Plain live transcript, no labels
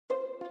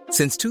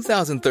Since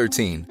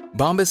 2013,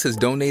 Bombas has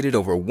donated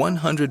over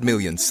 100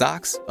 million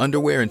socks,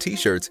 underwear, and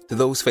T-shirts to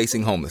those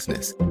facing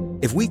homelessness.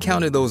 If we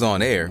counted those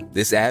on air,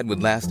 this ad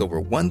would last over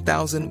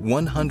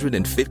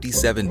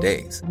 1,157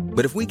 days.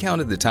 But if we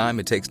counted the time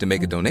it takes to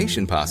make a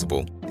donation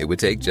possible, it would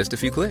take just a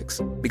few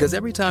clicks. Because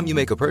every time you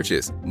make a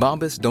purchase,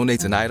 Bombas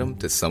donates an item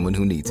to someone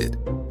who needs it.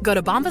 Go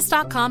to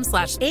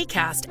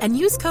bombas.com/ACAST and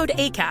use code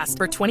ACAST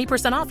for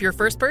 20% off your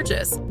first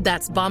purchase.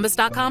 That's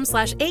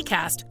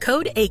bombas.com/ACAST,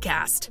 code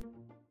ACAST.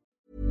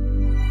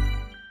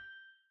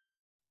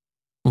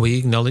 We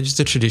acknowledge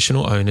the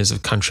traditional owners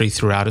of country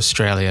throughout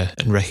Australia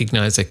and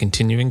recognise their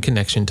continuing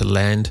connection to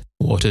land,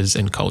 waters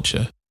and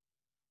culture.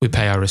 We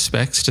pay our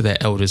respects to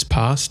their elders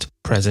past,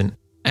 present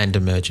and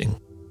emerging.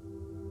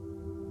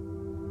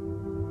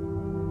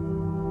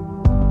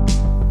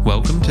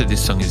 Welcome to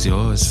This Song Is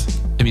Yours,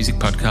 a music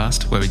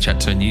podcast where we chat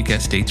to a new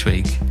guest each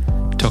week,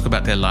 talk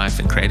about their life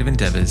and creative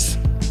endeavours,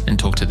 and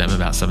talk to them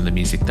about some of the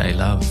music they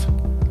love.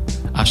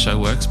 Our show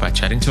works by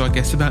chatting to our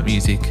guests about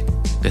music,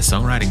 their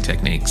songwriting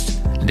techniques,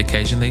 and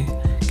occasionally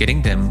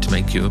getting them to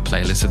make you a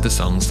playlist of the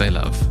songs they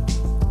love.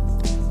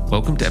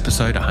 Welcome to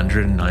episode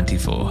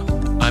 194.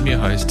 I'm your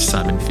host,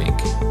 Simon Fink.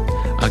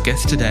 Our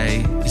guest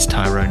today is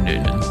Tyrone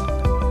Noonan.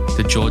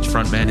 The George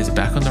frontman is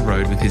back on the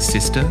road with his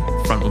sister,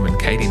 frontwoman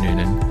Katie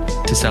Noonan,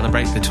 to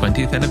celebrate the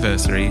 20th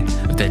anniversary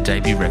of their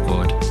debut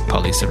record,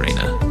 Polly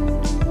Serena.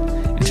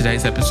 In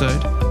today's episode,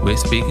 we're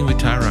speaking with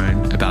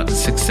Tyrone about the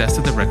success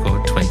of the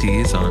record 20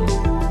 years on,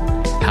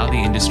 how the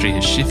industry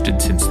has shifted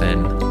since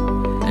then,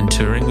 and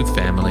touring with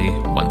family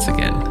once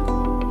again.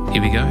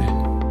 Here we go.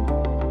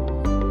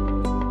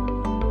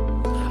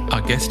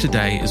 Our guest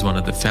today is one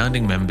of the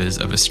founding members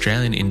of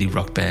Australian indie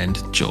rock band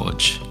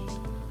George.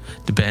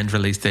 The band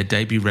released their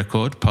debut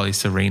record, Polly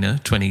Serena,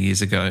 20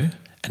 years ago,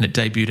 and it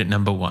debuted at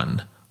number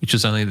 1, which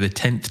was only the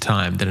 10th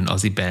time that an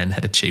Aussie band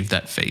had achieved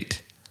that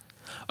feat.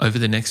 Over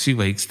the next few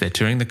weeks, they're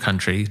touring the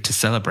country to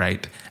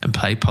celebrate and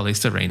play Polly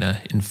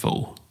Serena in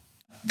full.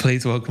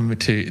 Please welcome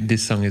to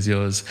This Song Is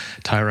Yours,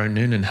 Tyrone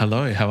Noonan.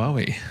 Hello, how are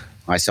we?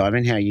 Hi,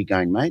 Simon. How are you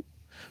going, mate?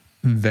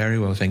 Very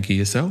well, thank you.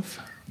 Yourself?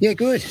 Yeah,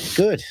 good. It's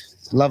a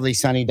lovely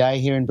sunny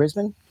day here in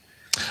Brisbane.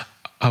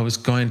 I was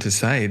going to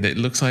say that it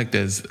looks like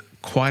there's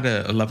quite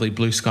a lovely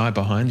blue sky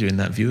behind you in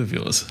that view of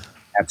yours.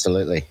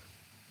 Absolutely.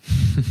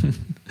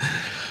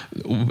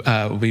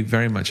 We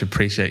very much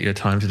appreciate your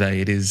time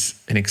today. It is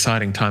an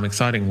exciting time,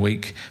 exciting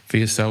week for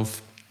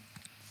yourself.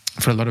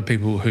 For a lot of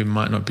people who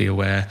might not be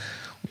aware,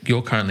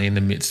 you're currently in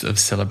the midst of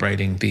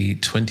celebrating the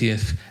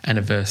 20th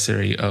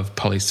anniversary of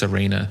Polly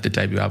Serena, the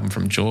debut album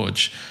from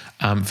George.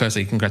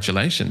 Firstly,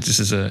 congratulations. This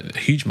is a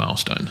huge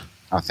milestone.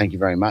 Oh, thank you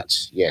very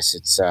much. Yes,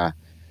 it's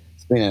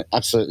been an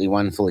absolutely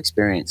wonderful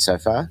experience so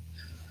far.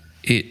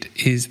 It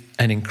is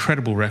an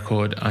incredible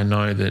record. I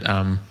know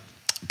that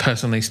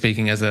personally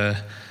speaking, as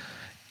a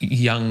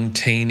young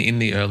teen in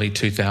the early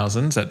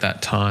 2000s, at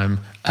that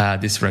time,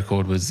 this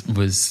record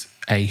was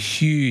a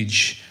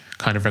huge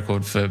kind of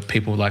record for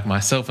people like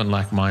myself and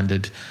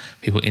like-minded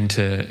people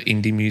into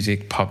indie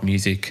music, pop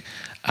music.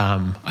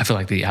 I feel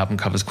like the album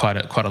covers quite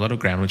a lot of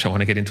ground, which I want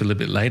to get into a little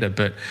bit later.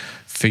 But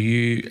for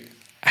you,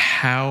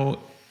 how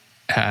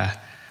are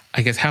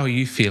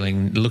you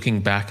feeling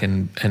looking back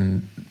and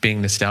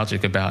being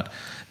nostalgic about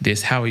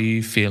this? How are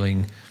you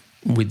feeling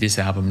with this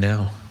album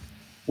now?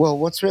 Well,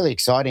 what's really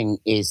exciting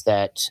is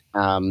that,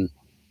 playing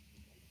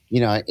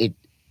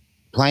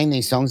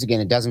these songs again,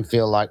 it doesn't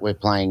feel like we're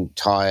playing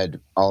tired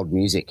old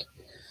music.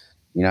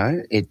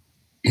 It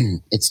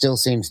still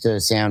seems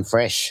to sound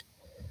fresh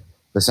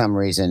for some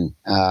reason,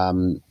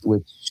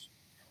 which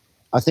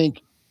I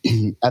think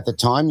at the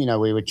time,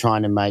 we were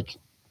trying to make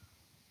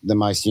the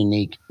most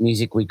unique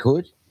music we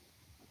could.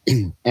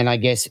 And I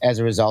guess as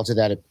a result of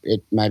that,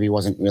 it maybe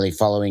wasn't really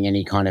following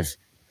any kind of,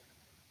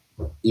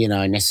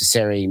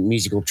 necessary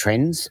musical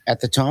trends at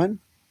the time.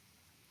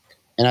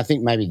 And I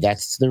think maybe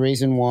that's the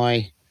reason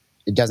why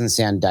it doesn't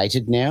sound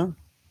dated now.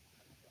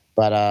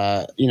 But,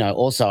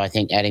 also I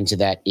think adding to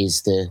that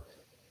is the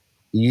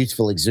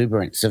youthful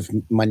exuberance of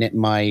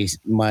my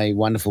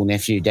wonderful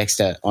nephew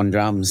Dexter on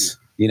drums.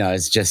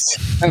 It's just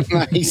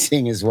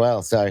amazing as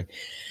well. So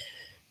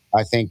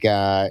I think,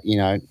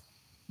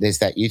 there's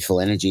that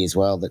youthful energy as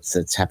well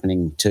that's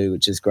happening too,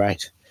 which is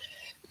great.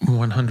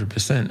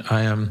 100%.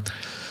 I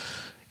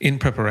in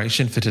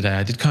preparation for today,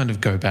 I did kind of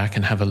go back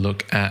and have a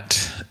look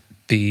at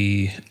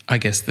the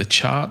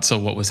charts or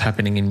what was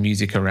happening in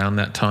music around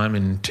that time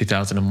in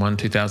 2001,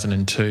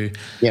 2002.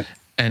 Yep.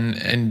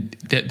 And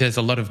there's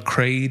a lot of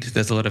Creed,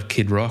 there's a lot of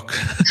Kid Rock,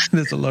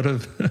 there's a lot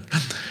of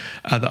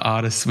other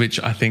artists which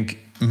I think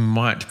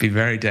might be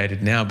very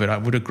dated now, but I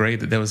would agree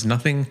that there was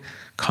nothing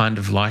kind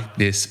of like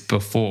this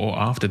before or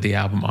after the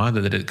album either,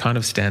 that it kind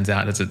of stands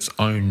out as its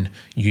own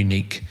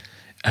unique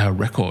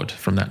record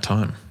from that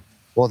time.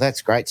 Well,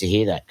 that's great to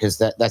hear that, because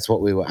that's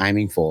what we were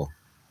aiming for.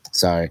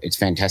 So it's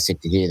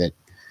fantastic to hear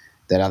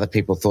that other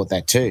people thought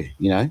that too,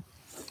 Yeah,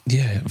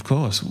 of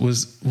course.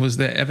 Was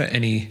there ever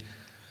any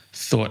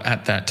thought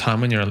at that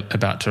time when you're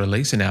about to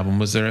release an album,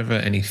 was there ever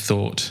any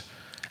thought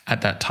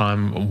at that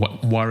time,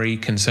 worry,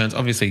 concerns?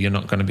 Obviously, you're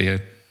not going to be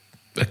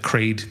a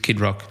Creed, Kid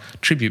Rock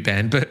tribute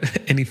band,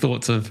 but any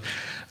thoughts of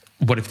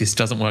what if this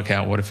doesn't work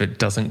out? What if it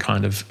doesn't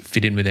kind of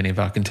fit in with any of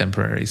our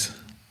contemporaries?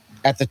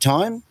 At the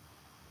time,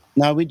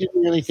 no, we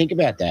didn't really think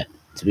about that,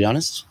 to be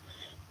honest.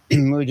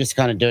 We were just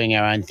kind of doing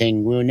our own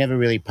thing. We were never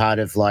really part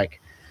of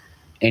like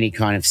any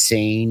kind of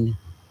scene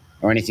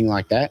or anything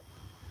like that.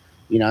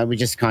 You know, we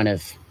just kind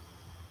of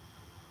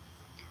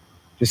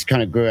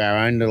grew our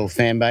own little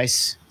fan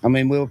base. I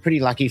mean, we were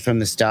pretty lucky from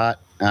the start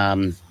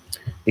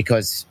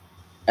because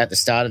at the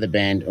start of the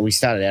band, we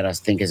started out, I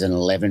think, as an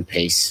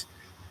 11-piece,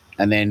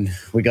 and then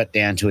we got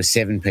down to a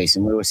 7-piece,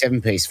 and we were a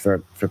 7-piece for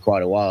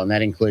quite a while, and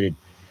that included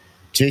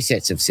 2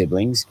 sets of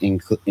siblings,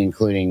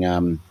 including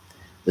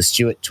the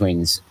Stewart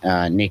twins,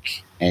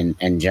 Nick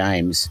and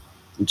James.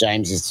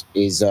 James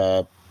is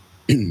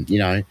you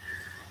know,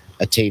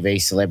 a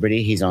TV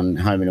celebrity. He's on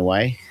Home and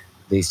Away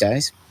these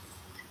days.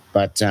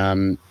 But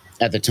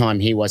at the time,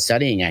 he was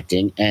studying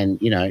acting, and,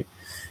 you know,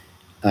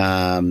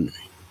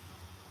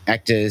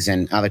 actors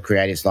and other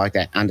creatives like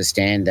that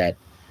understand that,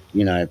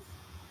 you know,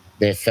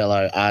 their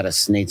fellow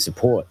artists need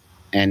support.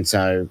 And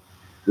so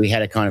we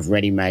had a kind of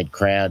ready-made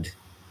crowd,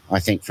 I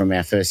think, from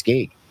our first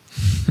gig,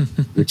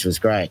 which was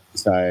great.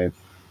 So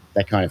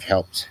that kind of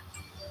helped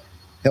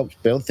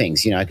build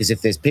things, you know, because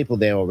if there's people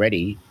there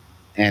already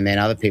and then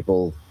other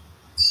people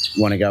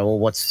want to go, well,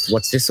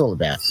 what's this all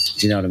about?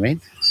 Do you know what I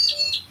mean?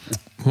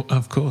 Well,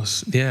 of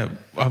course, yeah.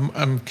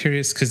 I'm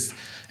curious because,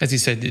 as you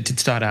said, it did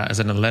start out as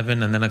an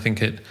 11, and then I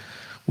think it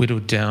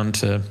whittled down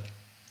to,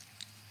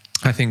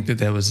 I think that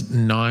there was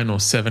 9 or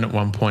 7 at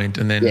one point,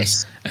 and then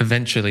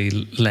eventually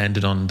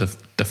landed on the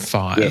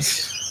 5.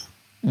 Yes.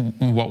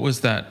 What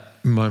was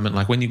that moment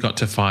like when you got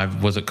to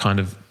 5? Was it kind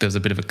of, there was a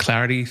bit of a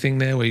clarity thing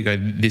there where you go,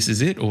 this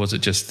is it, or was it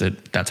just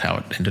that that's how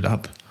it ended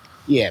up?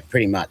 Yeah,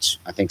 pretty much.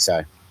 I think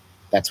so.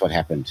 That's what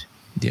happened.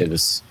 Yeah. It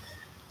was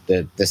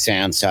the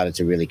sound started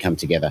to really come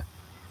together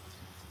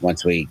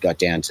once we got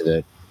down to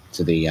the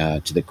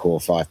core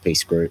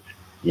 5-piece group.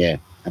 Yeah,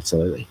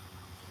 absolutely.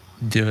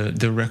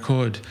 The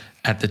record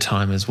at the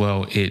time as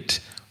well,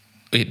 it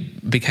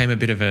became a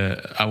bit of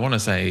a, I want to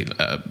say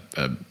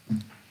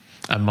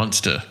a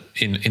monster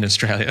in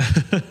Australia.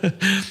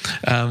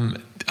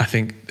 I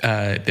think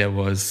there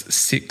was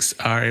 6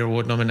 ARIA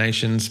Award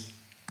nominations.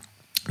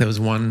 There was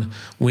 1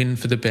 win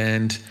for the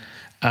band.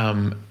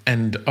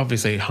 And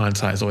obviously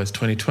hindsight is always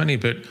 20/20,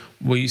 but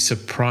were you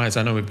surprised?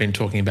 I know we've been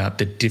talking about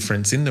the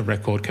difference in the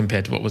record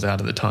compared to what was out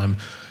at the time.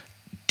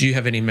 Do you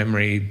have any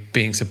memory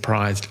being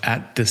surprised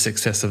at the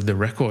success of the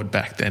record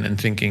back then and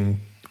thinking,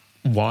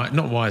 why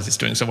is this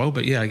doing so well,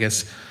 but yeah, I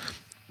guess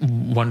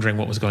wondering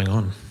what was going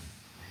on?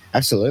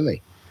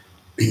 Absolutely.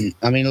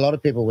 I mean, a lot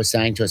of people were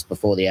saying to us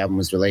before the album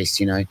was released,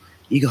 you know,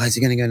 you guys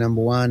are going to go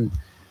number 1.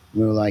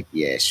 We were like,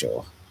 yeah,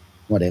 sure,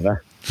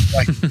 whatever.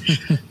 Like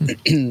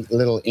a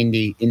little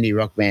indie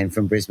rock band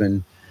from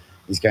Brisbane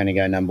is going to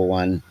go number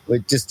 1. We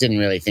just didn't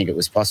really think it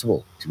was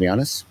possible, to be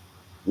honest.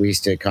 We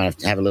used to kind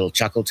of have a little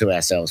chuckle to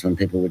ourselves when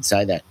people would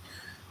say that.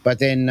 But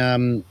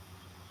then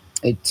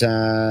it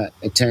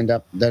turned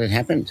up that it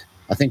happened.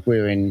 I think we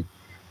were in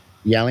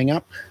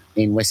Yallingup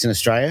in Western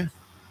Australia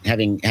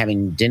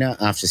having dinner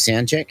after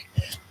soundcheck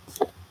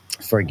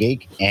for a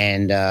gig,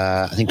 and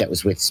I think that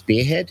was with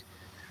Spearhead.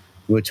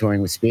 We were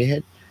touring with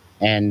Spearhead,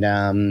 and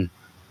then,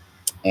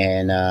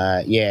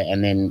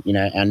 you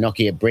know, our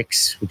Nokia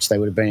bricks, which they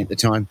would have been at the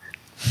time,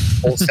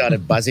 all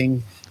started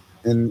buzzing,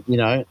 and, you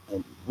know,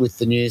 with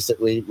the news that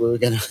we were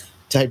going to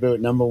debut at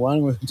number 1,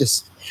 we were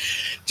just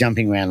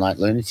jumping around like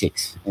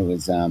lunatics. It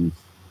was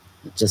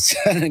just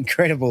an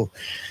incredible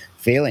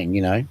feeling,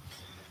 you know,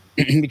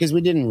 because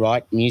we didn't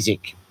write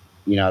music,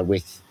 you know,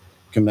 with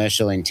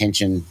commercial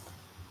intention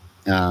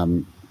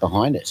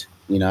behind it,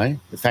 you know.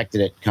 The fact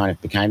that it kind of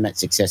became that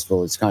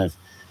successful is kind of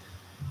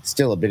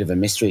still a bit of a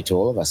mystery to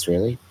all of us,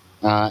 really,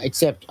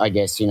 except, I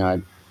guess, you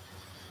know,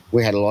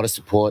 we had a lot of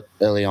support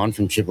early on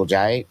from Triple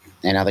J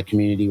and other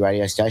community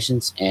radio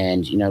stations,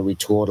 and, you know, we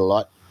toured a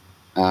lot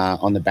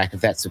on the back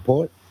of that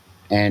support,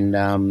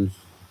 and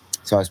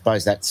so I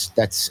suppose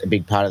that's a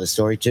big part of the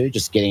story too,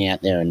 just getting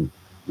out there and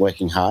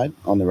working hard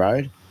on the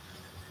road,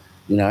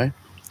 you know.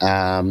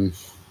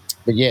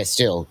 But yeah,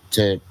 still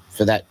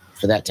for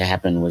that to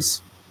happen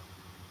was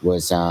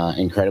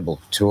incredible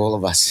to all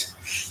of us.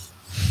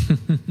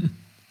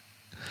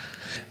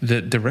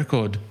 The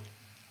record,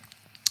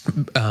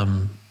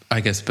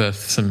 I guess,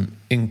 birthed some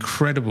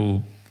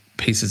incredible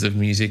pieces of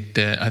music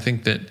there. I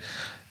think that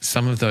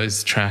some of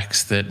those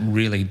tracks that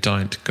really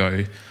don't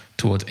go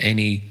towards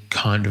any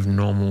kind of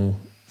normal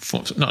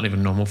form, not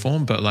even normal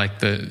form, but like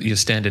your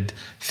standard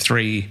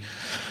 3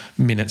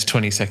 minutes,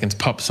 20 seconds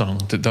pop song,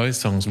 that those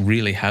songs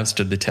really have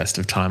stood the test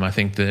of time. I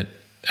think that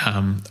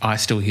I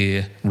still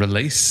hear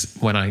Release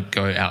when I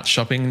go out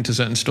shopping to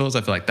certain stores.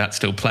 I feel like that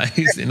still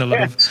plays in a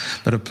lot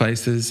of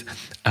places.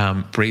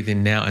 Breathe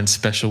In Now and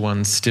Special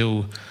Ones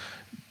still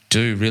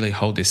do really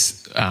hold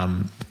this,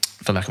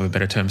 for lack of a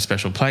better term,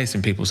 special place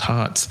in people's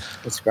hearts.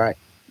 That's great.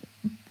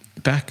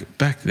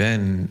 Back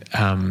then,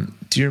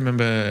 do you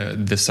remember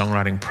the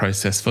songwriting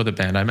process for the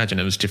band? I imagine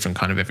it was different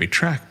kind of every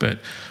track, but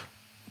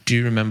do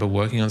you remember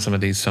working on some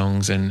of these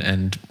songs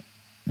and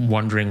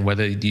wondering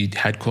whether you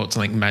had caught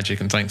something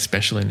magic and something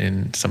special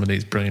in some of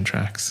these brilliant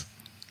tracks?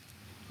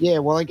 Yeah,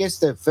 well, I guess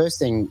the first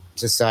thing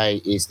to say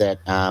is that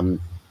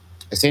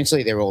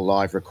essentially they're all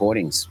live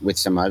recordings with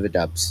some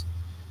overdubs.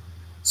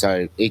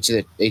 So each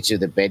of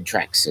the bed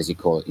tracks, as you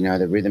call it,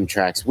 the rhythm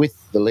tracks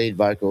with the lead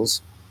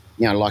vocals,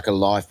 like a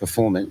live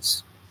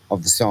performance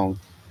of the song,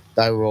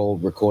 they were all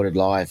recorded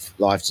live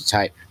to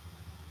tape.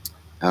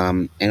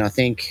 And I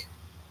think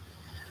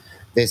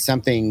there's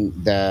something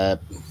that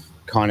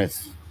kind of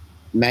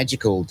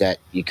magical that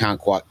you can't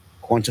quite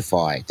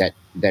quantify that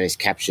is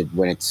captured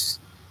when it's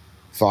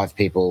 5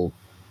 people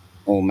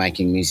all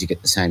making music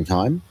at the same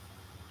time.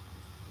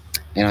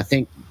 And I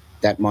think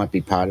that might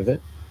be part of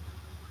it,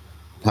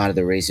 part of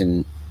the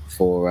reason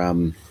for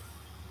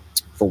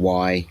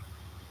why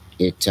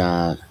it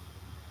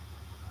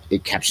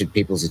captured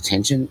people's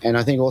attention. And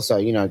I think also,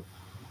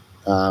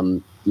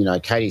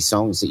 Katie's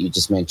songs that you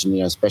just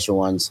mentioned, Special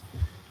Ones,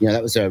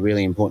 that was a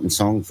really important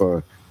song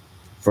for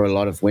a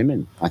lot of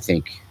women, I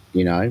think,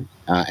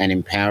 an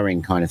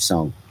empowering kind of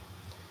song.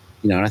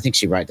 And I think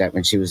she wrote that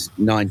when she was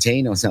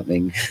 19 or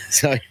something.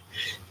 So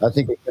I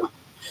think it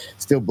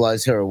still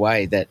blows her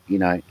away that,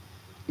 it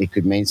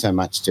could mean so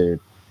much to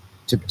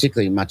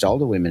particularly much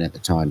older women at the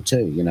time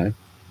too,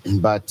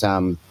 But,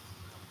 I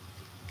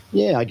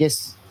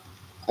guess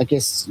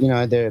there's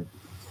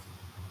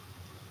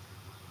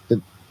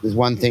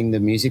one thing,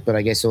 the music, but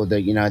I guess all the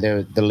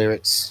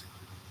lyrics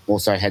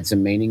also had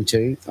some meaning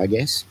too, I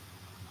guess.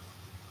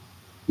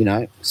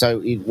 So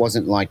it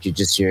wasn't like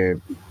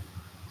your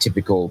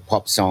typical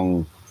pop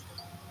song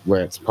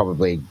where it's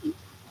probably,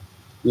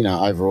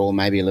 overall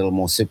maybe a little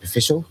more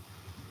superficial.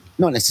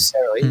 Not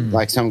necessarily.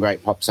 Like some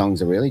great pop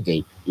songs are really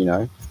deep,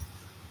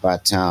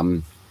 But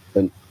by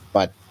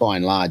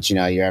and large,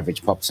 your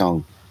average pop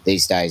song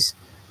these days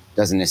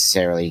doesn't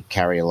necessarily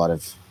carry a lot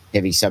of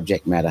heavy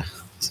subject matter.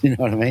 You know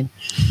what I mean?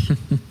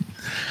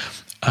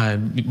 I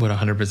would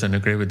 100%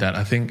 agree with that.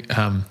 I think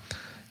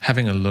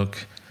having a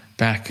look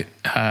back,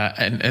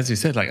 and as you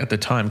said, like at the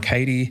time,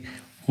 Katie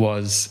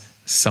was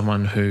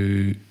someone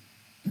who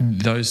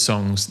those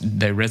songs,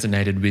 they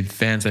resonated with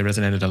fans. They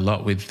resonated a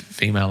lot with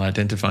female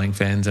identifying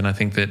fans. And I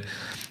think that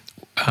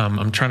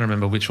I'm trying to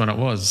remember which one it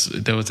was.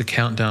 There was a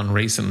countdown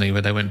recently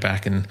where they went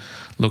back and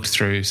looked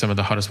through some of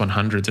the hottest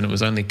 100s, and it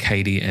was only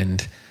Katie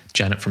and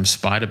Janet from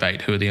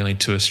Spiderbait who are the only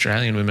 2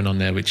 Australian women on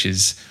there, which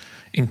is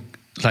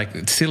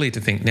it's silly to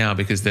think now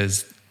because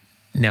there's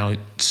now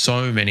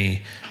so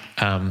many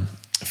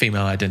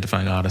female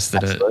identifying artists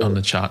that Absolutely. Are on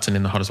the charts and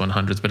in the hottest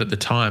 100s. But at the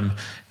time,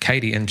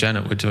 Katie and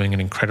Janet were doing an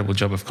incredible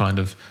job of kind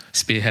of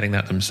spearheading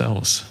that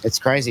themselves. It's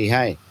crazy,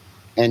 hey?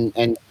 And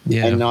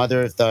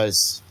neither of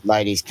those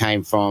ladies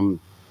came from,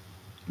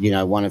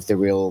 one of the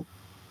real...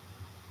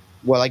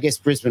 Well, I guess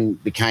Brisbane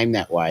became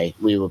that way.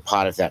 We were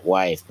part of that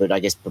wave. But I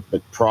guess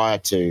but prior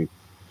to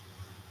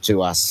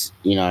us,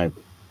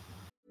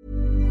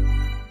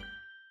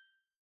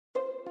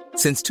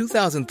 Since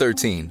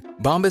 2013,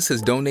 Bombas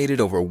has donated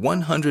over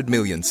 100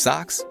 million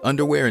socks,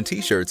 underwear, and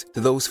T-shirts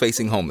to those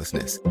facing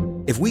homelessness.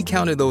 If we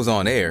counted those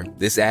on air,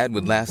 this ad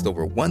would last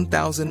over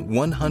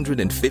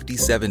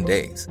 1,157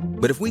 days.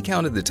 But if we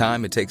counted the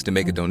time it takes to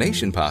make a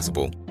donation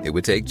possible, it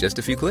would take just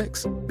a few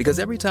clicks. Because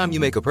every time you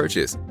make a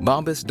purchase,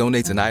 Bombas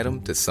donates an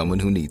item to someone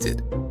who needs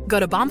it. Go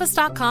to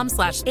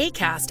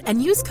bombas.com/ACAST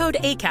and use code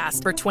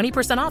ACAST for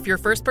 20% off your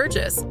first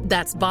purchase.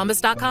 That's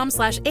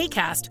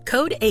bombas.com/ACAST,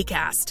 code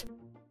ACAST.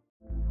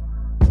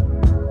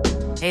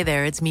 Hey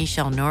there, it's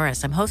Michelle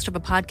Norris. I'm host of a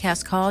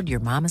podcast called Your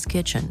Mama's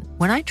Kitchen.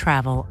 When I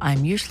travel,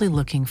 I'm usually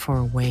looking for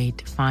a way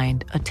to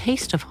find a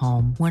taste of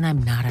home when I'm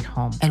not at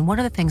home. And one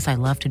of the things I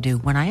love to do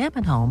when I am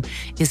at home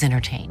is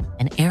entertain.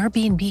 And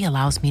Airbnb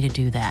allows me to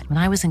do that. When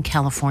I was in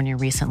California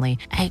recently,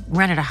 I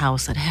rented a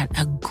house that had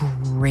a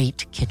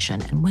great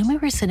kitchen. And when we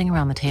were sitting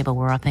around the table,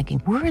 we're all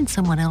thinking, we're in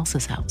someone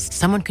else's house.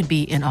 Someone could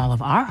be in all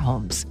of our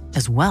homes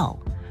as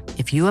well.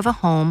 If you have a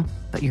home,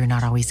 but you're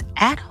not always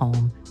at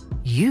home,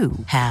 you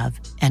have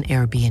an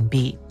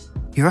Airbnb.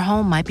 Your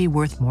home might be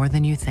worth more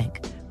than you think.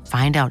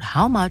 Find out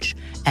how much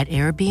at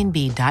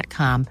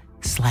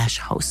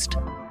airbnb.com/host.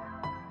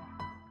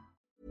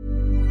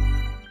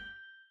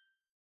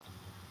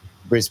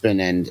 Brisbane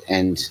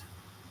and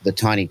the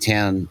tiny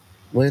town,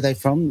 where are they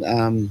from?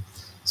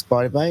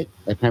 Spiderbait?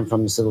 They came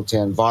from this little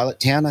town, Violet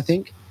Town, I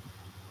think.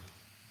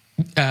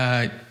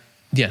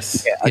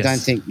 Yes. Yeah, I don't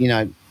think,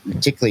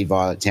 particularly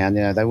Violet Town,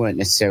 they weren't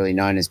necessarily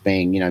known as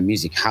being,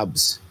 music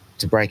hubs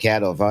to break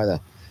out of either,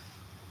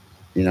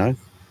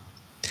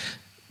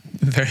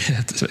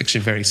 That's actually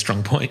a very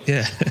strong point,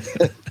 yeah.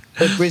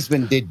 But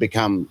Brisbane did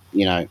become,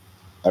 a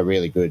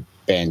really good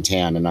band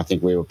town, and I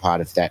think we were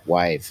part of that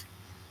wave,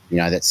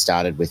 that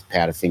started with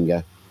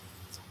Powderfinger.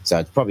 So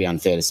it's probably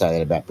unfair to say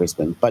that about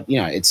Brisbane. But,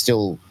 it's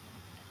still,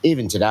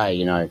 even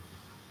today,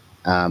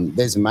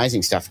 there's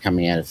amazing stuff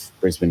coming out of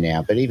Brisbane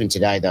now. But even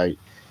today, though,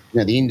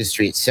 the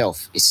industry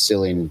itself is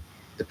still in...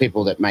 The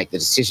people that make the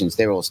decisions,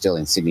 they're all still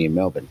in Sydney and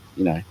Melbourne,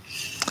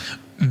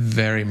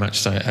 Very much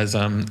so.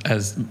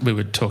 As we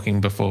were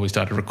talking before we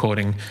started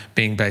recording,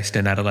 being based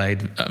in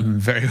Adelaide, I'm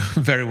very,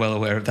 very well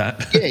aware of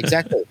that. Yeah,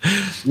 exactly.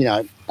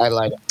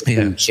 Adelaide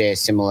can share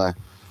similar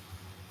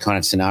kind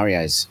of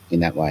scenarios in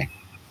that way.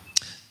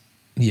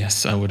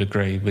 Yes, I would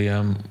agree.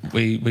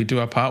 We do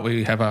our part.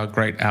 We have our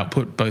great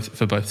output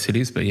for both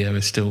cities, but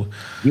we're still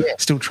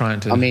trying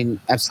to. I mean,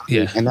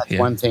 absolutely. And that's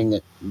one thing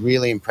that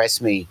really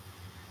impressed me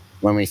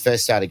when we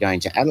first started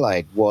going to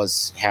Adelaide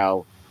was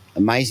how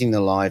amazing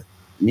the live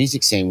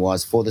music scene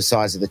was for the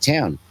size of the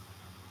town.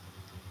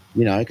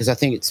 Because I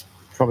think it's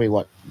probably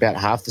about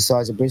half the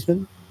size of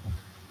Brisbane.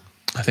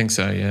 I think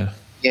so. Yeah.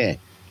 Yeah.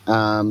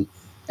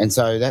 And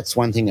so that's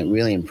one thing that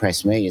really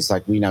impressed me is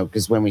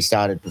because when we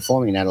started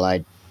performing in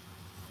Adelaide.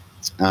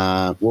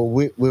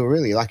 We were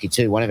really lucky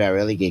too. One of our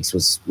early gigs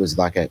was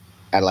like a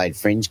Adelaide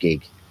Fringe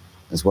gig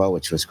as well,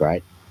 which was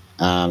great.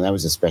 That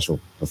was a special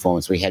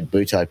performance. We had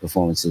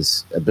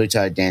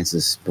Butoh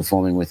dancers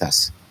performing with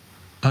us.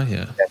 Oh,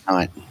 yeah. That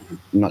night.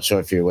 I'm not sure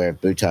if you're aware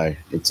of Butoh.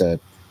 It's a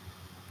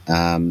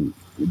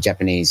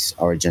Japanese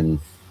origin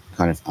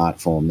kind of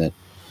art form that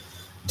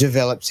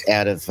developed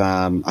out of,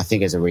 I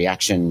think, as a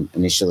reaction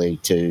initially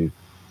to,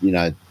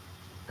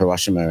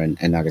 Hiroshima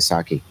and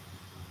Nagasaki.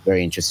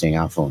 Very interesting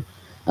art form.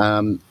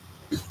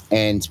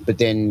 But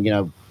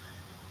then,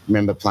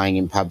 remember playing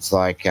in pubs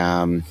like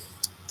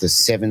the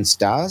Seven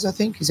Stars, I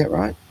think. Is that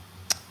right?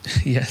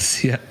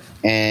 Yes, yeah.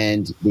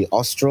 And the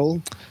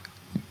Austral.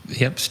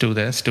 Yep, still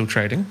there, still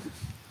trading.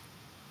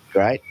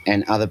 Great.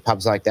 And other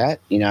pubs like that,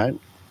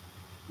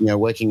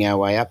 working our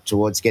way up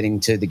towards getting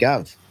to the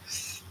Gov,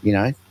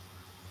 It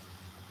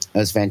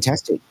was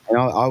fantastic. And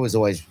I was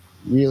always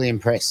really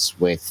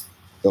impressed with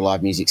the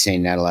live music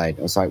scene in Adelaide.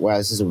 I was like, wow,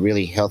 this is a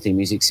really healthy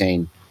music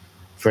scene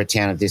for a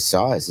town of this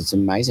size. It's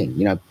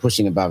amazing,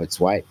 pushing above its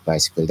weight,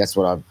 basically. That's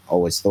what I've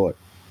always thought.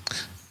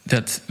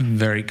 That's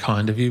very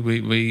kind of you.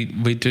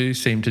 We do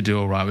seem to do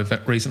all right.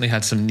 We've recently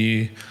had some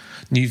new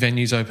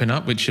venues open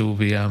up, which you'll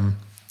be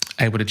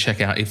able to check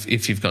out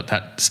if you've got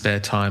that spare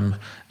time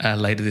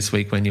later this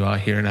week when you are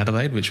here in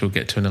Adelaide, which we'll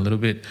get to in a little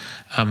bit.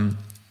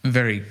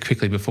 Very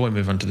quickly before we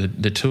move on to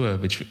the tour,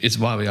 which is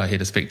why we are here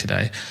to speak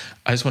today,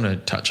 I just want to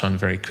touch on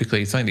very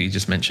quickly something that you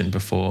just mentioned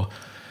before.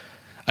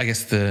 I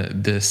guess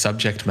the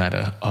subject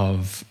matter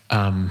of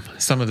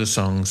some of the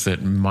songs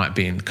that might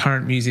be in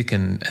current music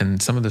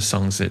and some of the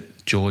songs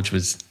that George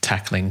was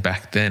tackling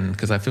back then,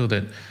 because I feel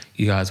that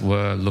you guys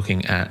were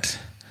looking at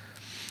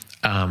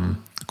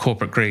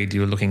corporate greed,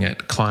 you were looking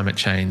at climate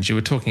change, you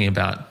were talking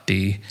about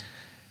the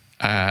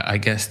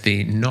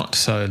not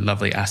so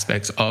lovely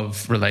aspects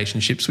of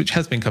relationships, which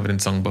has been covered in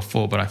song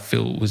before, but I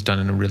feel was done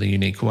in a really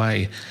unique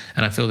way.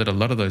 And I feel that a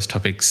lot of those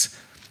topics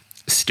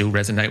still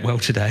resonate well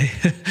today.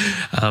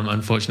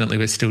 Unfortunately,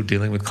 we're still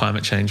dealing with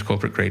climate change,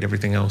 corporate greed,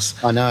 everything else.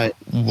 I know.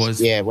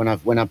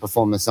 When I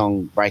perform the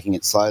song "Breaking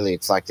It Slowly,"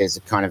 it's like there's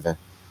a kind of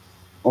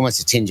almost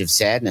a tinge of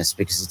sadness,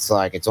 because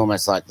it's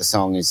almost like the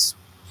song is,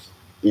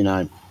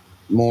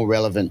 more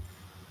relevant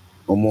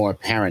or more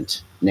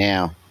apparent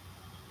now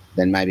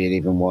than maybe it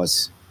even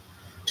was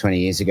 20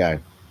 years ago.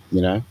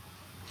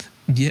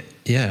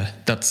 Yeah,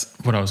 that's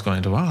what I was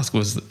going to ask.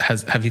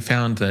 Have you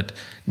found that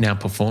now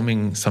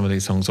performing some of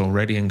these songs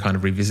already and kind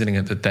of revisiting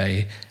it, that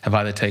they have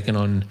either taken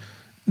on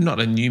not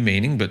a new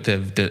meaning, but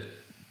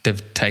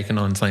they've taken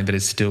on something that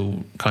is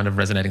still kind of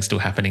resonating, still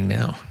happening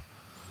now?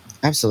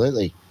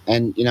 Absolutely.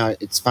 And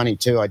it's funny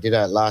too. I did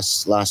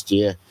last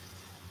year.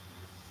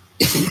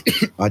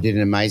 I did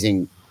an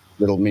amazing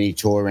little mini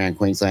tour around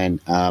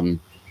Queensland,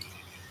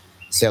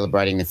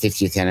 celebrating the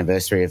 50th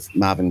anniversary of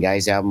Marvin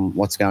Gaye's album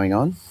 "What's Going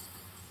On."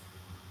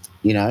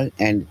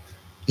 And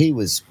he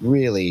was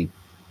really,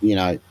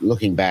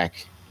 looking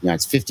back,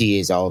 it's 50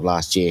 years old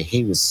last year.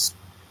 He was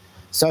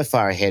so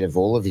far ahead of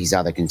all of his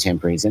other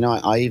contemporaries. And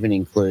I even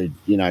include,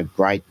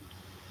 great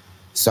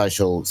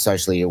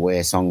socially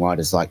aware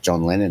songwriters like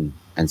John Lennon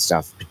and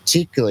stuff,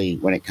 particularly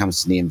when it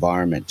comes to the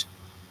environment,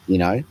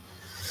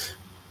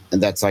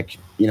 And that's like,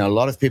 a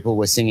lot of people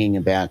were singing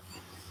about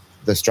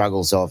the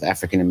struggles of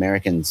African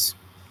Americans,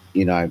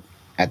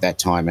 at that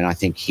time. And I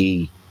think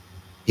he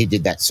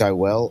did that so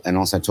well, and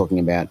also talking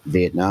about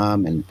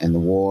Vietnam and the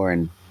war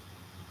and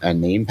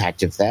the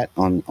impact of that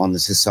on the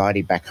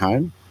society back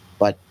home.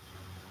 But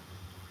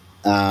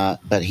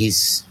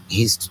his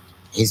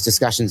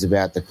discussions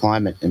about the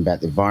climate and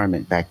about the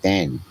environment back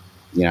then,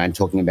 and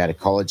talking about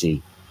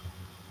ecology,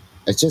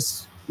 it's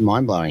just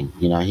mind-blowing.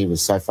 He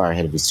was so far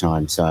ahead of his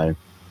time. So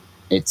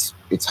it's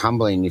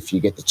humbling if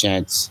you get the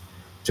chance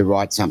to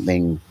write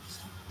something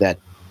that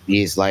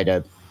years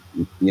later,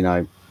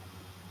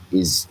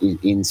 is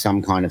in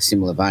some kind of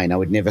similar vein. I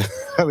would never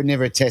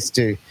attest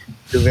to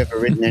have ever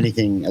written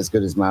anything as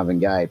good as Marvin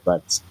Gaye,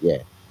 but yeah.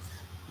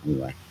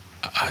 Anyway.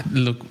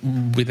 Look,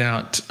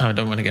 I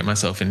don't want to get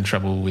myself in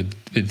trouble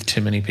with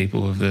too many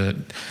people of the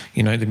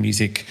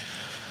music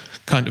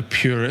kind of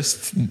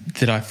purists,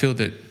 that I feel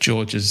that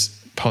George's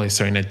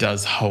Polystyrene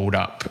does hold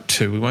up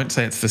to. We won't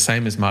say it's the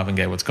same as Marvin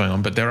Gaye, What's Going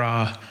On, but there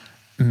are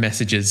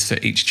messages for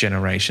each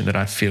generation that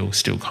I feel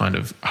still kind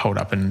of hold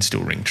up and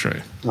still ring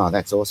true. Oh,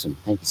 that's awesome.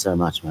 Thank you so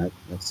much, mate.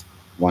 That's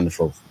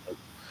wonderful.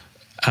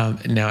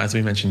 Now, as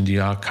we mentioned,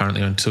 you are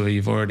currently on tour.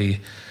 You've already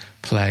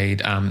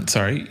played,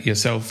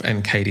 yourself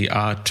and Katie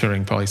are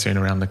touring Polyserene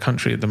around the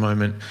country at the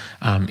moment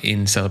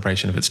in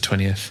celebration of its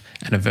 20th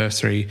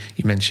anniversary.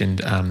 You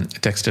mentioned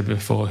Dexter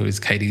before, who is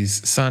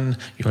Katie's son,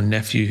 your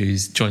nephew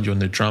who's joined you on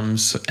the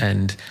drums,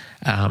 and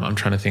I'm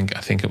trying to think,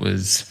 I think it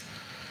was,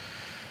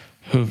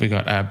 who have we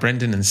got?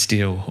 Brendan and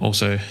Steele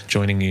also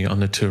joining you on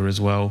the tour as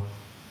well.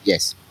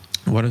 Yes.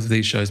 What have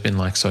these shows been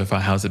like so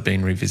far? How's it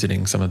been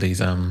revisiting some of these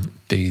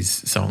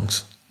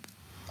songs?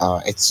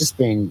 It's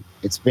been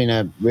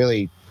a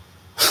really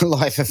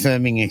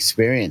life-affirming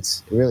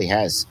experience. It really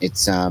has.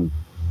 It's a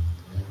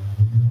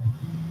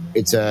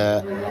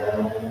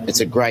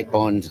great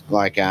bond,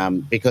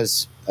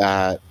 because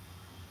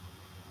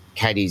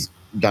Katie's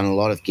done a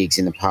lot of gigs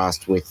in the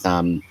past with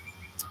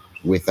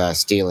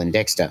Steele and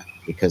Dexter,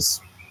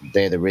 because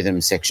they're the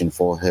rhythm section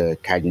for her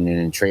Katie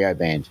Noonan trio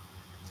band,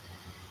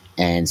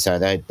 and so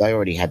they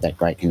already had that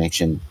great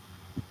connection.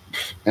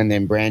 And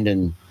then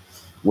Brandon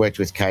worked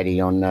with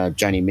Katie on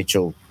Joni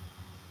Mitchell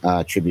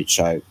tribute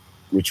show,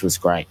 which was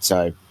great.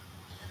 So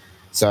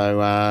it's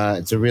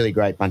a really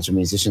great bunch of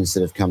musicians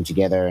that have come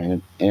together,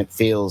 and it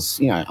feels,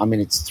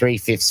 it's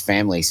 3/5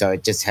 family, so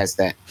it just has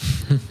that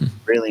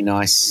really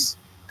nice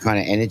kind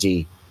of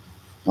energy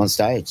on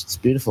stage. It's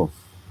beautiful.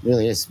 It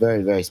really is.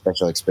 Very, very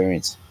special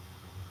experience.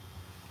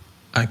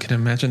 I can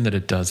imagine that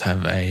it does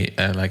have a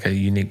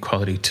unique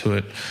quality to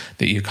it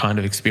that you're kind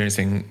of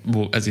experiencing.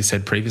 Well, as you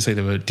said previously,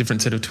 there were a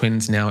different set of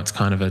twins. Now it's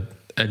kind of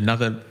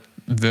another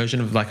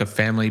version of like a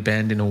family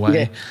band in a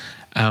way.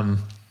 Yeah.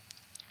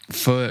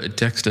 For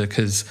Dexter,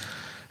 because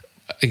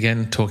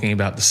again, talking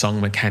about the song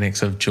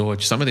mechanics of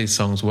George, some of these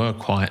songs were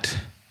quite,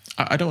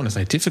 I don't want to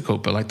say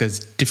difficult, but like there's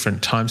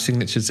different time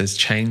signatures, there's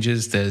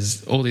changes,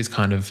 there's all these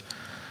kind of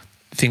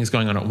things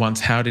going on at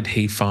once. How did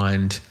he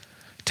find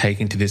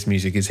taking to this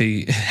music? Has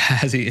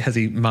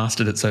he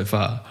mastered it so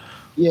far?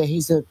 Yeah,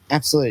 he's an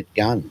absolute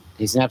gun.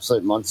 He's an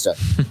absolute monster.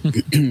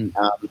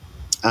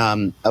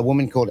 A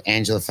woman called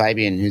Angela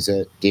Fabian, who's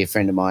a dear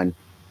friend of mine,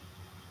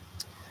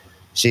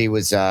 she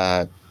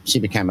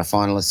became a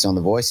finalist on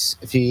The Voice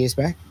a few years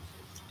back.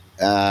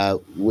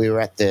 We were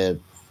at the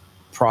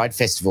Pride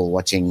Festival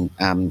watching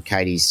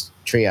Katie's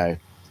trio,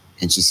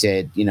 and she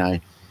said,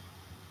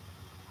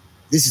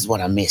 this is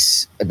what I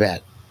miss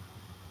about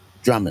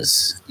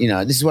drummers.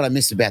 This is what I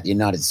miss about the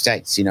United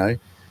States,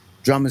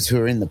 drummers who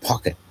are in the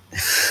pocket.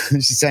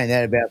 She's saying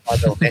that about my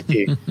little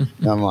nephew.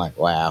 And I'm like,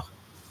 wow.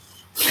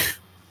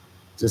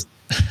 Just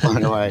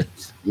blown away.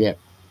 Yeah.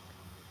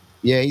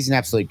 Yeah, he's an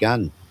absolute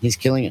gun. He's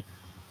killing it.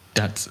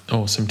 That's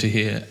awesome to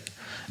hear.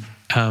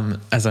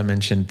 As I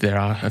mentioned, there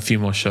are a few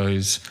more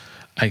shows,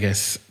 I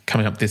guess,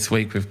 coming up this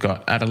week. We've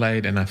got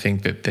Adelaide, and I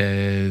think that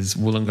there's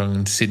Wollongong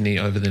and Sydney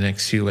over the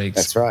next few weeks.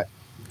 That's right.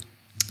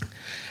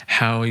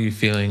 How are you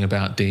feeling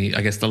about the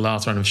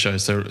last run of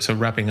shows? So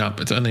wrapping up,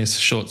 it's only a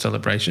short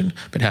celebration,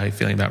 but how are you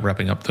feeling about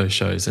wrapping up those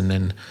shows and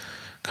then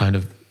kind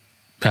of,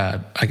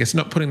 I guess,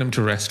 not putting them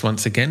to rest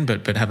once again,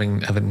 but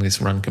having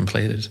this run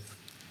completed?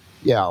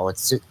 Yeah,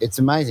 it's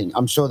amazing.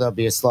 I'm sure there'll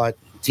be a slight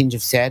tinge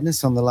of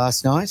sadness on the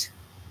last night,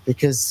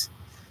 because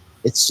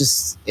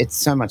it's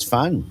so much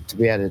fun to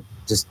be able to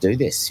just do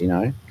this,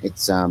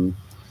 It's, are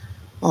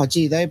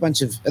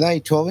they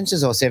 12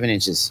 inches or 7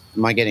 inches?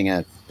 Am I getting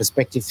a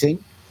perspective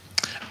thing?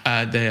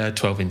 They are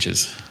 12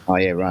 inches. Oh,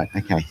 yeah, right.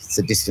 Okay. It's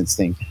a distance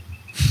thing.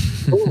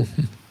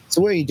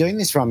 So where are you doing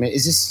this from?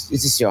 Is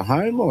this your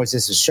home or is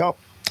this a shop?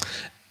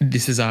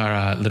 This is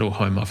our little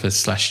home office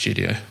 /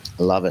 studio.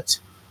 I love it.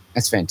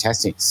 That's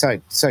fantastic. So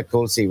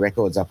cool to see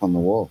records up on the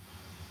wall.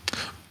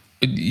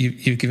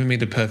 You've given me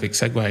the perfect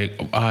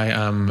segue. I,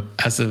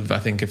 as of I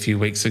think a few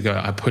weeks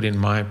ago, I put in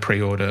my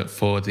pre-order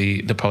for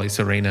the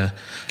Polyserene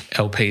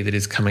LP that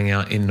is coming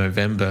out in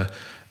November.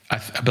 I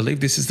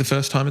believe this is the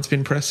first time it's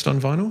been pressed on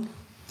vinyl.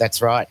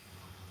 That's right.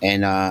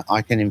 And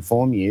I can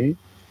inform you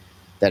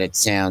that it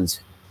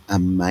sounds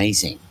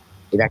amazing.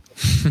 It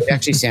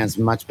actually sounds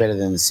much better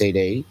than the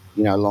CD,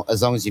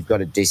 as long as you've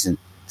got a decent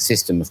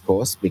system, of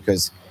course,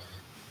 because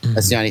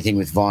that's the only thing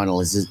with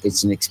vinyl is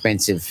it's an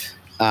expensive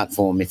art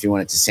form if you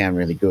want it to sound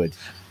really good.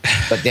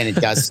 But then it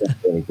does sound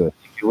really good.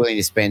 If you're willing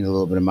to spend a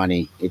little bit of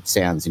money, it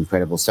sounds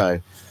incredible. So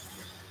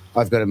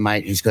I've got a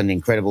mate who's got an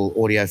incredible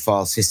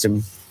audiophile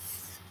system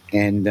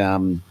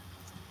and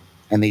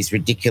these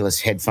ridiculous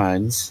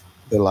headphones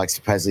that are like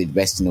supposedly the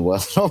best in the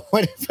world or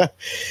whatever.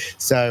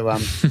 So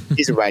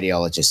he's a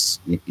radiologist,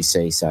 you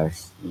see, so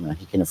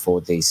he can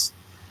afford these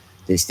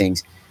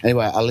things.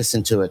 Anyway, I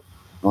listened to it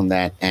on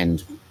that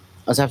and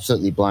I was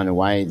absolutely blown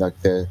away. Like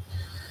the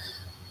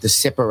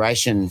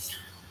separation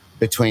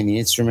between the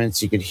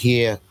instruments, you could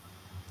hear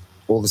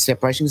all the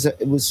separation.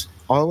 Because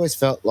I always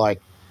felt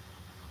like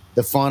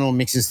the final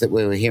mixes that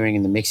we were hearing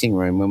in the mixing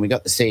room, when we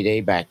got the CD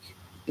back,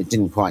 it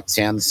didn't quite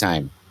sound the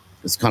same.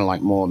 It's kind of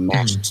like more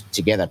mashed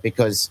together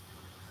because,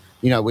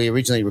 we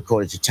originally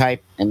recorded to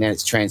tape and then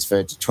it's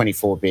transferred to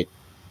 24-bit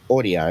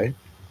audio.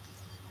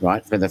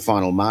 right, for the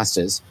final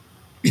masters,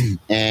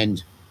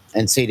 and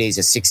CDs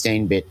are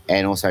 16-bit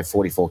and also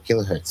 44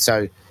 kilohertz.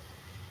 So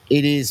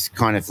it is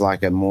kind of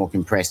like a more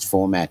compressed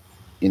format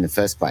in the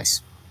first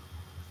place.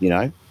 You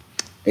know,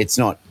 it's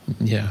not.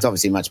 Yeah. It's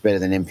obviously much better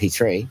than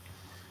MP3,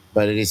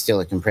 but it is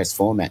still a compressed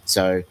format.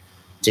 So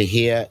to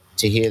hear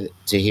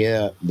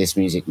this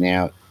music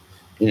now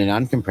in an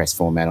uncompressed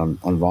format on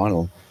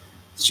vinyl,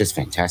 it's just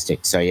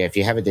fantastic. So yeah, if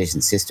you have a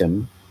decent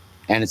system,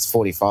 and it's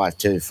 45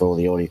 too for all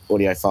the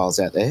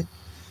audiophiles out there,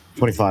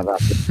 45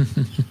 up,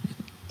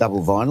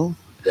 double vinyl.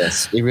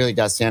 Yes, it really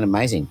does sound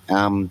amazing.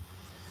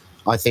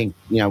 I think,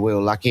 you know, we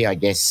were lucky, I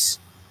guess,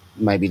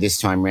 maybe this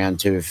time round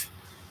to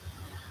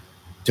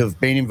have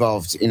been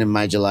involved in a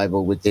major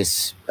label with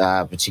this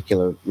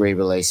particular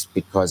re-release,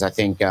 because I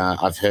think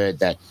I've heard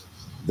that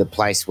the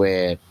place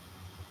where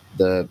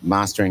the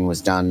mastering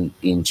was done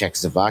in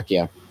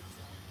Czechoslovakia,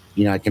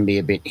 you know, can be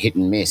a bit hit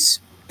and miss,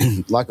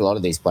 like a lot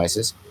of these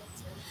places.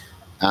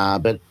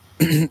 But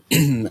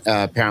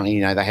apparently,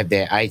 you know, they have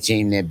their A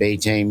team, their B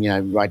team, you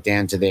know, right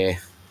down to their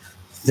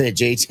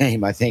G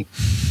team, I think.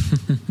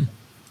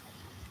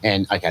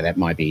 And okay, that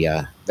might be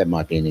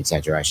an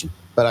exaggeration,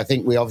 but I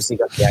think we obviously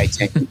got the A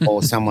team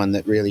or someone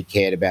that really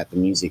cared about the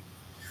music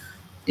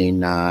in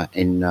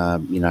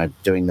you know,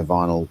 doing the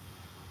vinyl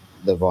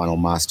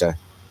master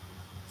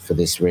for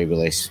this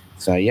re-release.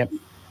 So yep,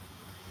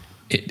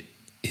 it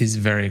is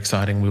very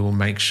exciting. We will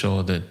make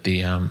sure that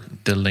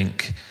the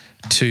link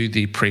to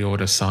the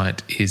pre-order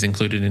site is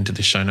included into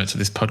the show notes of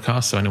this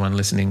podcast, so anyone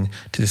listening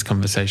to this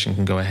conversation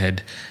can go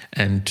ahead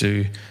and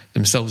do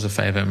themselves a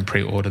favor and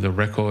pre-order the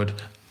record.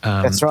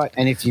 That's right.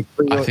 And if you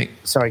pre-order,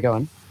 sorry, go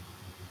on.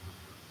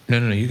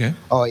 No, you go.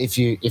 Oh, if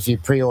you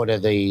pre-order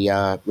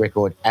the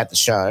record at the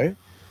show,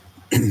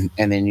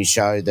 and then you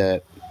show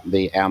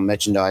our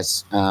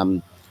merchandise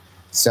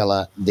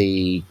seller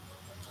the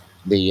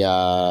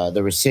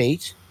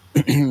receipt,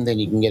 then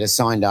you can get a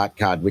signed art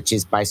card, which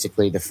is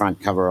basically the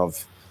front cover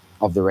of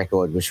the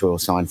record, which we'll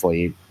sign for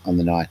you on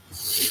the night.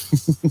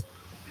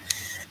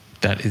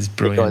 That is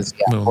brilliant. Because,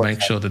 yeah, we'll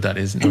make sure that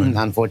is known.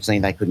 Unfortunately,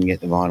 they couldn't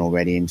get the vinyl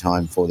ready in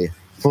time for the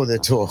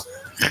tour.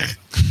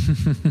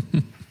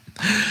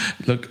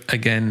 Look,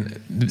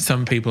 again,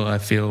 some people I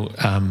feel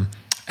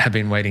have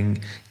been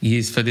waiting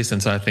years for this,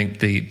 and so I think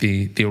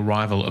the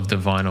arrival of the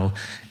vinyl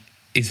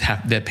is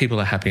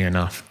people are happy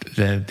enough.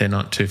 They're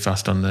not too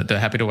fussed on they're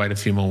happy to wait a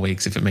few more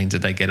weeks if it means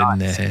that they get it in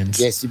their hands.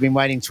 Yes, you've been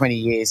waiting 20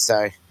 years,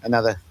 so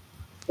another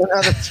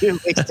few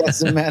weeks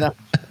doesn't matter.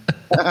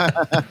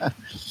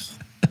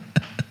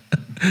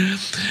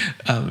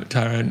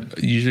 Tyrone,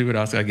 usually would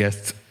ask our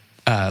guests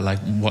like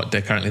what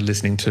they're currently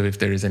listening to, if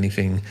there is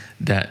anything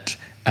that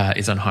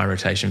is on high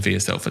rotation for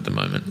yourself at the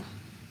moment.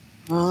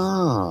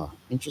 Oh,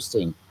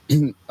 interesting.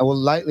 Well,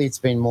 lately it's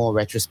been more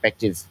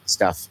retrospective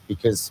stuff,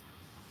 because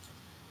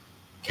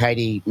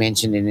Katie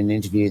mentioned in an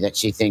interview that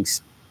she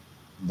thinks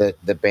that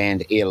the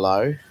band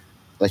ELO,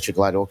 Electric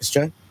Light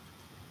Orchestra,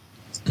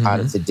 is part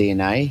of the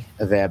DNA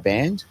of our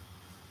band.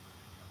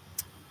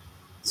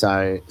 So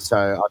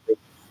I've been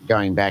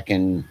going back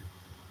and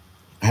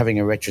having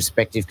a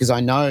retrospective, because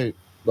I know,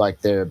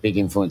 like, they're a big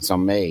influence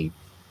on me,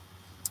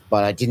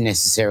 but I didn't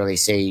necessarily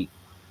see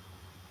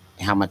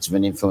how much of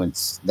an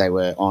influence they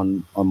were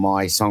on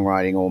my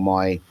songwriting or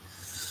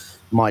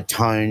my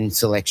tone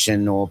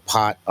selection or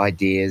part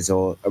ideas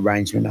or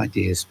arrangement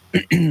ideas.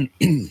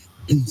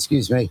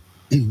 Excuse me,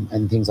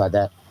 and things like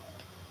that.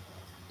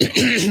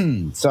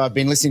 So I've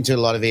been listening to a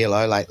lot of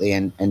ELO lately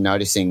and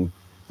noticing,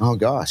 oh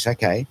gosh,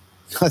 okay,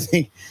 I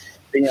think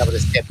being able to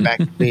step back,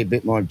 be a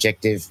bit more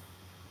objective,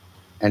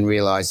 and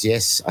realise,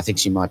 yes, I think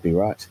she might be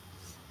right.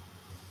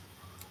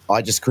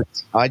 I just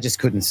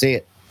couldn't see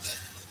it.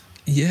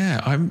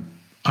 Yeah, I'm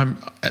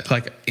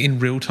like, in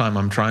real time,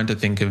 I'm trying to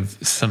think of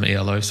some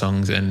ELO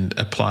songs and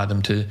apply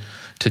them to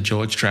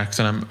George tracks,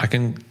 and I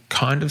can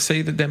kind of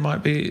see that there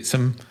might be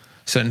some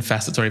certain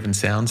facets or even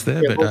sounds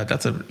there, but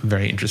that's a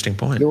very interesting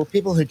point. Yeah, well,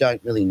 people who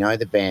don't really know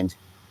the band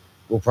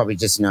will probably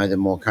just know the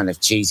more kind of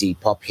cheesy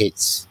pop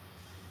hits,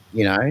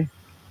 you know.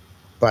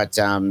 But,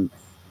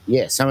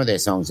 yeah, some of their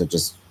songs are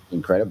just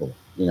incredible,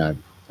 you know,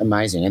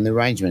 amazing. And the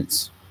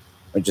arrangements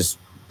are just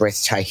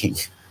breathtaking,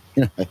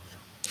 you know,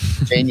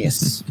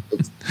 genius.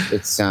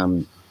 It's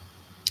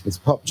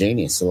pop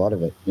genius, a lot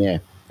of it, yeah.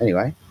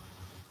 Anyway.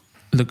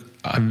 Look,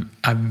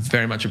 I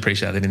very much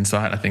appreciate that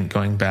insight. I think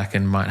going back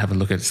and might have a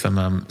look at some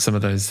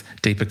of those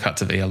deeper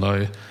cuts of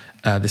ELO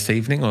this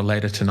evening or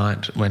later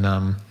tonight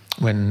when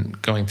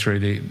going through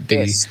the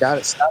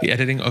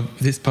editing of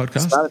this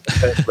podcast. Start at the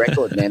first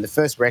record, man. The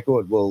first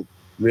record will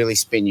really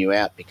spin you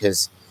out,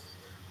 because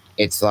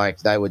it's like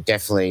they were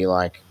definitely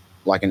like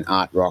an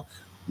art rock,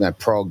 you know,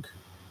 prog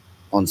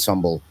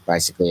ensemble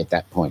basically at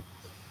that point.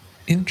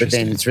 But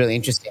then it's really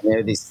interesting. There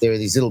are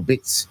these little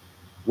bits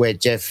where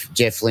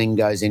Jeff Lynne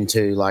goes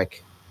into,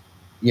 like,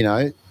 you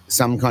know,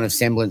 some kind of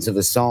semblance of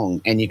a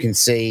song, and you can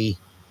see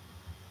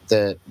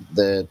the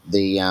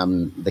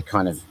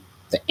kind of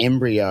the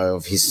embryo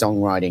of his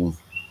songwriting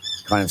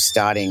kind of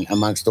starting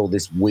amongst all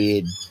this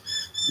weird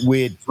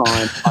weird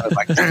time, kind of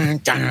like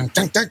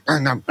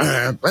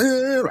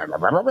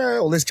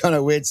all this kind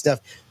of weird stuff.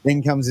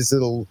 Then comes this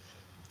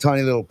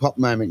tiny little pop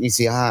moment, and you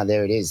see,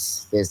 there it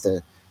is. There's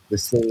the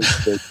seed,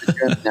 the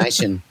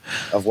germination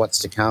of what's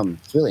to come.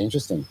 It's really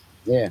interesting.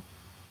 Yeah.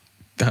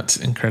 That's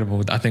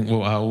incredible. I think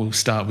I will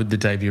start with the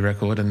debut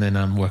record and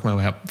then work my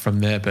way up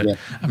from there. But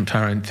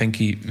Tyrone, thank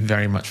you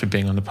very much for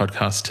being on the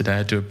podcast today.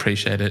 I do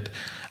appreciate it.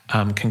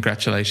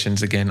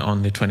 Congratulations again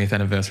on the 20th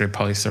anniversary of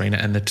Police Arena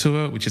and the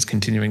tour, which is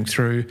continuing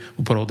through.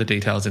 We'll put all the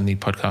details in the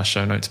podcast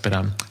show notes. But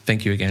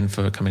thank you again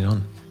for coming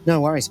on.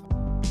 No worries.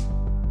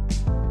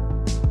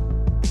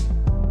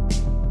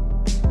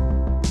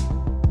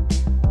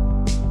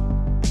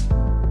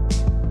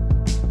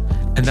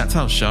 And that's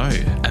our show.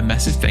 A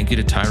massive thank you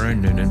to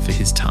Tyrone Noonan for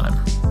his time.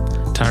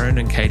 Tyrone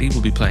and Katie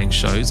will be playing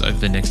shows over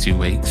the next few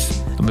weeks,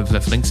 and we've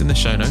left links in the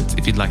show notes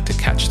if you'd like to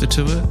catch the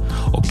tour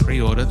or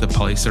pre-order the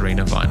Police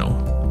Arena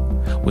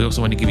vinyl. We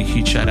also want to give a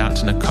huge shout out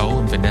to Nicole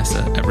and Vanessa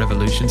at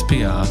Revolutions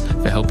PR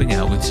for helping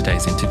out with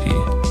today's interview.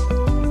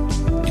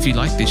 If you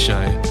like this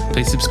show,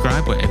 please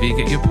subscribe wherever you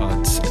get your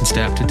pods and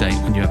stay up to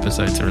date when new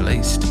episodes are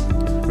released.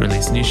 We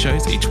release new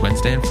shows each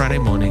Wednesday and Friday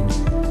morning,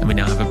 and we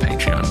now have a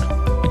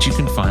Patreon, which you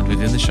can find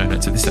within the show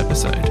notes of this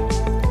episode.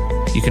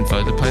 You can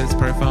follow the playlist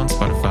profile on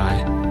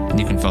Spotify, and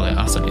you can follow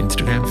us on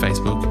Instagram,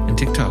 Facebook, and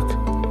TikTok.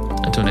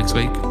 Until next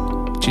week,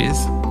 cheers.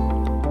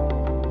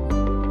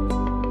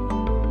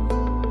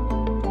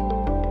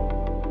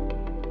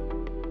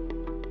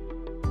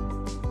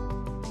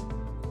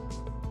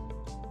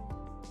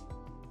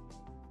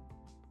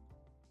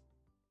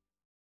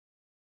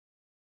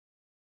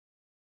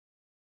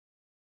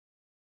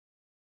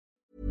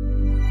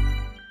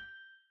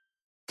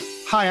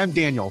 Hi, I'm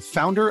Daniel,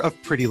 founder of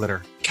Pretty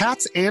Litter.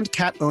 Cats and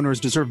cat owners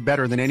deserve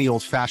better than any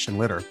old-fashioned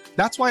litter.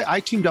 That's why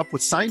I teamed up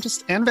with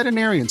scientists and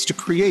veterinarians to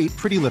create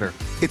Pretty Litter.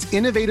 Its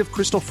innovative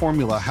crystal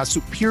formula has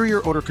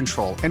superior odor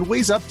control and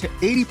weighs up to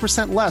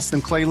 80% less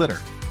than clay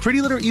litter.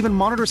 Pretty Litter even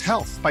monitors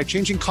health by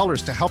changing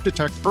colors to help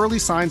detect early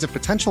signs of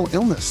potential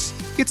illness.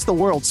 It's the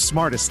world's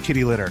smartest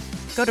kitty litter.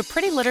 Go to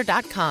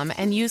prettylitter.com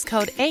and use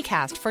code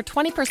ACAST for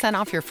 20%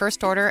 off your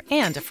first order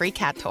and a free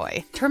cat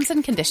toy. Terms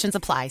and conditions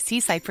apply. See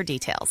site for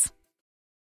details.